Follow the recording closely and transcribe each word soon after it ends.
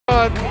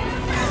god.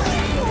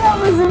 That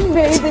was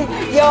amazing.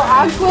 Yo,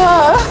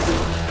 Aqua.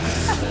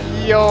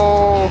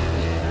 Yo.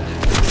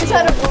 You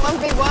trying to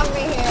 1v1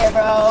 me here,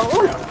 bro.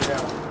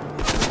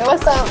 Hey,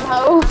 what's up,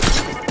 ho?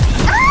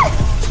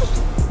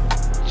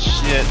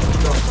 Shit.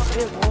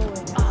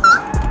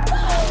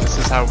 This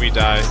is how we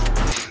die.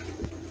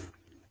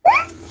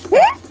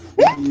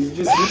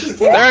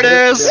 There it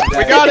is!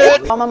 We got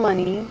it! All my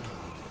money.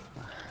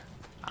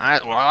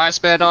 I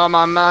spent all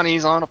my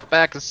monies on a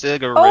pack of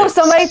cigarettes. Oh,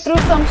 somebody threw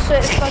some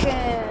shit.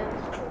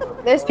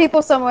 Fucking. There's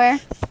people somewhere.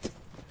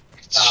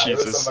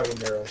 Jesus.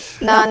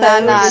 Nah.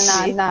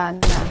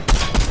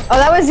 Oh,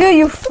 that was you,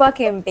 you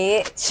fucking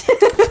bitch.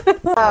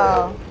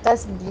 Oh,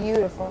 that's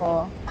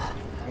beautiful.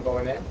 I'm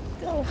going in.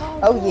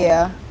 Oh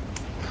yeah.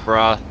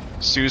 Bruh,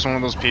 Sue's one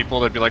of those people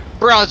that'd be like,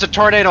 bruh, it's a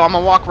tornado, I'm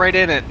gonna walk right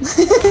in it.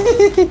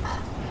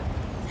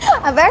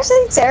 I'm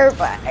actually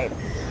terrified.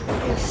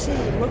 Oh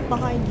shit, look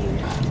behind you.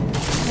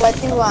 What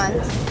do you want?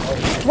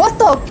 What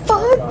the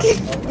fuck?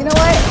 You know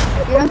what?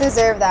 You don't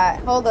deserve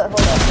that. Hold up.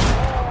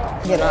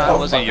 Get it. I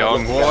was a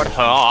young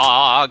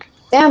warthog.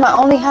 Damn, I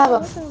only have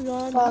a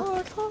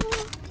fuck.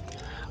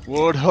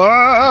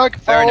 Warthog!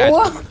 Very nice.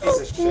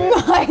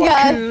 Oh my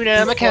god.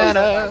 Hakuna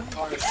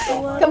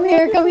Matata. Come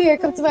here,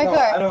 come to my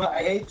car.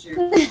 I hate you.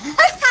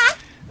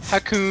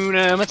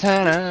 Hakuna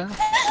Matata.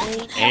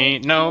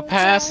 Ain't no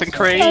passing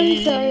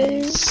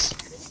craze.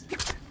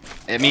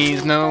 It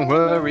means no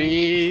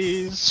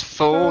worries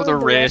for the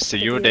rest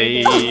of your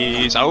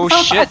days. Oh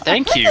shit,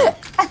 thank you.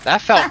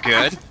 That felt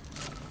good.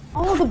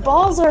 Oh, the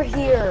balls are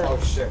here. Oh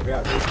shit, we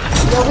got this.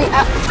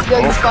 Yo,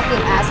 you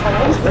fucking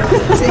asshole.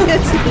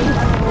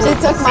 She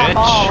took my Bitch.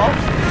 ball.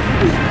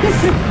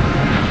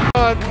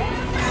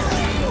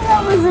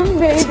 That was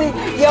amazing.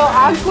 Yo,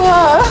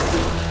 Aqua.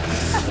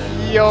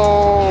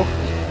 Yo.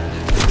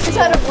 You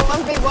trying to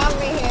 1v1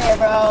 me here,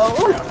 bro.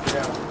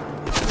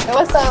 Hey,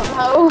 what's up,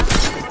 ho?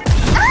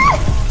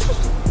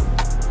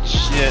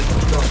 Shit.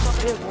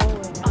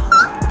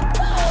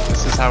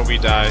 This is how we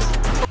die.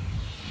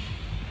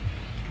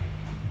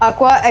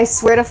 Aqua, I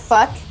swear to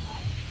fuck,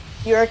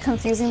 you are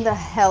confusing the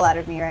hell out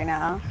of me right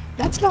now.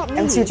 That's not me.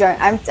 I'm too drunk.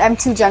 I'm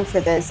too drunk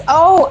for this.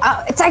 Oh,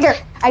 Tiger!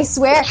 I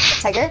swear,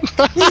 Tiger.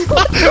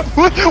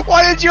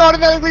 Why did you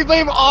automatically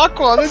blame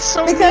Aqua? That's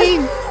so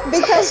mean.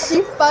 Because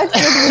she fucked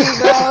with me,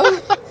 bro.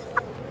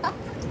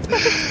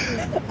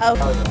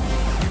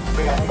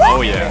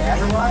 Oh yeah.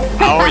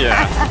 Oh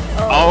yeah.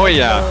 Oh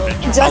yeah.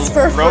 Just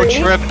for Road free.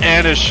 trip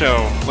and a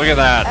show. Look at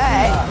that.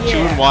 Alright, 2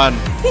 in 1.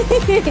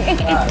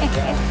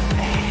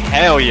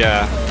 Hell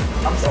yeah.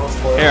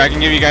 Here, I can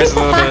give you guys a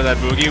little bit of that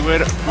boogie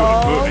wiggle.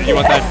 You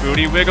want that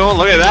booty wiggle?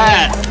 Look at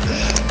that.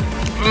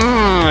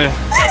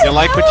 You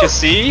like what you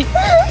see?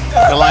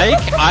 You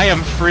like? I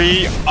am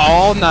free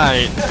all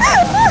night.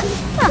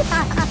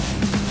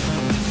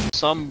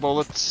 Some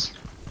bullets.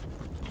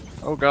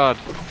 Oh god.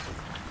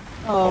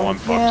 Oh, I'm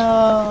fucked.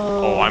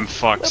 No. Oh, I'm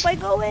fucked. Where am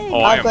I going?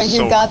 Oh, I am Aqua, you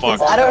so got fucked.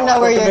 this. I don't know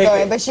where you're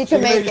going, but she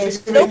can make it. She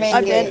can Nope, make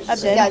I'm it. dead, I'm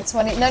She dead. got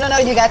 20. No,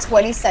 you got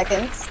 20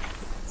 seconds.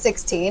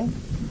 16.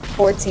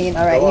 14.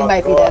 Alright, you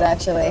might be dead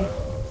actually.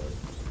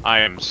 I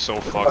am so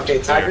fucked. Okay,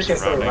 Tiger They're can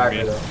still revive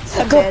surrounding me me.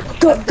 though. I'm dead.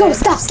 Go,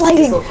 stop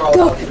sliding! Go.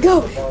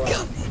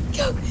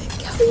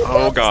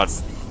 Oh god.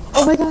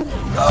 Oh my god.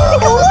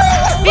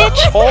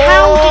 Bitch! Oh,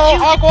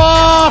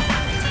 Aqua!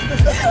 Oh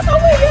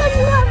my god,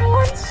 you have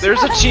one shot.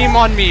 There's a team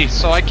on me,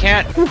 so I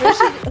can't.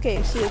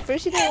 Okay, so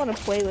first you don't want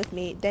to play with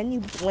me, then you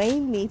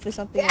blame me for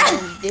something I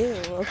didn't do,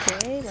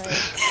 okay? Like,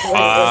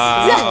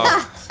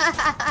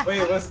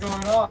 Wait, what's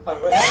going on?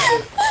 What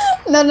happened?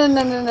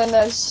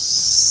 No. Shh.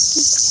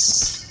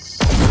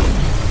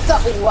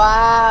 Stop.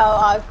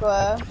 Wow,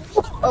 Aqua.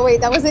 Oh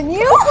wait, that wasn't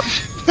you?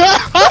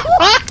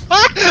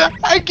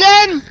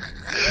 Again!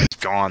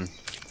 Gone.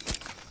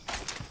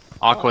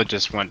 Aqua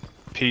just went,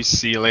 peace,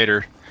 see you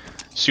later.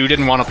 Sue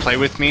didn't want to play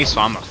with me,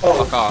 so I'm gonna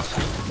fuck off.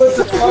 What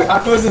the fuck?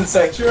 Aqua's in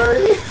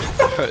Sanctuary?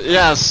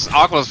 Yes,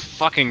 Aqua's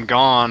fucking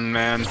gone,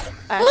 man.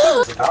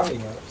 Oh,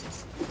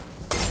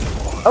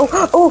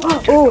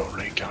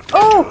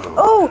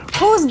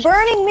 who's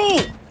burning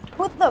me?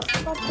 What the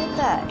fuck did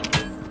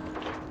that?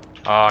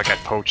 Oh, I got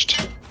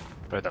poached.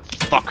 But the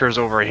fuckers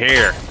over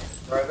here.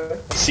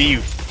 See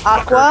you,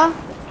 Aqua,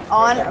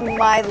 on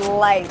my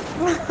life.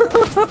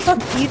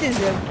 you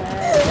deserve that.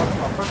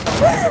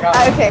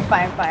 Okay,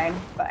 fine.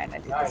 I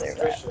do deserve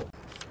that.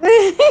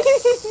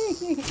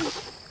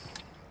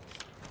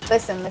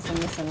 Listen.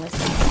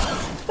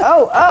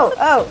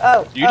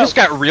 Oh. You just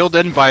got reeled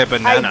in by a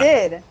banana.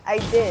 I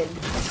did.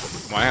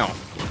 Wow.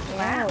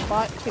 Wow,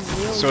 bot can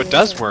really So it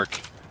does work.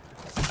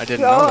 I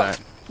didn't know that.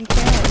 You can.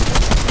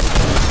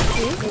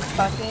 You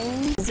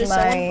fucking There's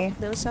my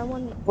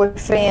someone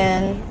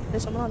boyfriend.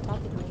 There's someone on top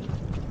of me.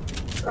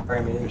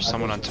 There's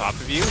someone on top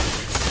of you?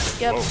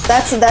 Yep. Whoa.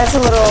 That's a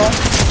little.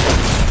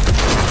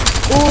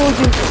 Ooh,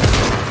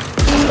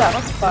 he got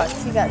fucked.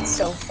 He got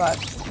so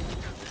fucked.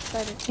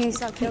 He's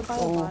not killed by a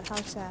bot, how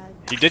sad.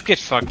 He did get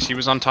fucked. He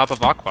was on top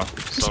of Aqua.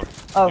 So.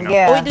 Oh you know.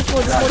 yeah. Oh wait, there's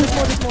more.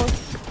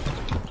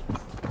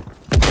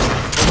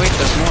 Oh, wait,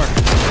 there's more.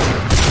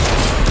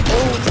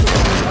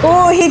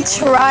 Oh, he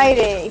tried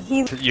it.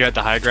 He. You had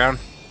the high ground?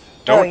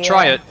 Don't yeah.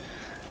 try it.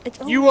 It's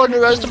You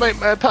underestimate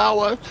my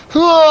power.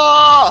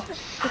 Ah!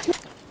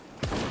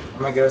 I'm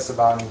gonna get us a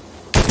bounty.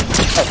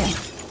 Okay.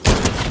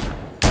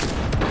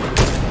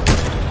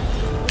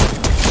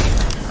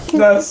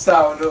 The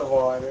sound of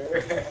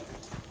water.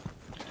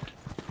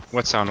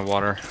 What sound of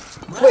water?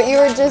 What you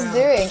were just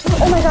doing.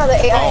 Oh my god, the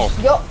AI.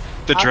 Oh. Yo.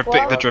 The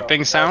dripping, the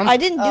dripping sound. I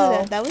didn't do Oh.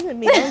 that. That wasn't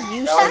me. That was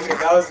you.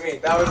 That was me.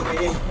 That was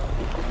me. That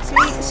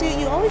was me. See,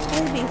 you always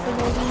blame me for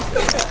no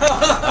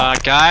reason.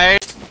 Guy.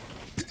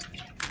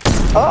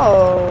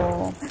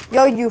 Oh.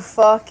 Yo, you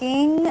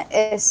fucking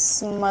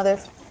is mother.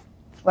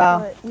 Wow.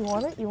 What, you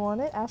want it? You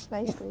want it? Ask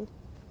nicely.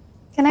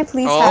 Can I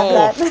please Oh.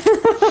 have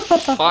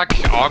that? Fuck,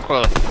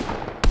 Aqua.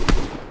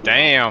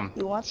 Damn.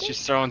 You want She's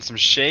it? throwing some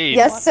shade.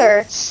 Yes,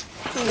 sir.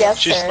 Yes,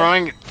 She's sir.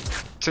 throwing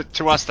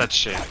to us. That's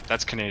shade.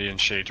 That's Canadian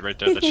shade right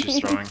there that she's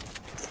throwing.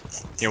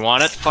 You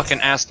want it? Fucking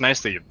ask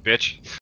nicely, you bitch.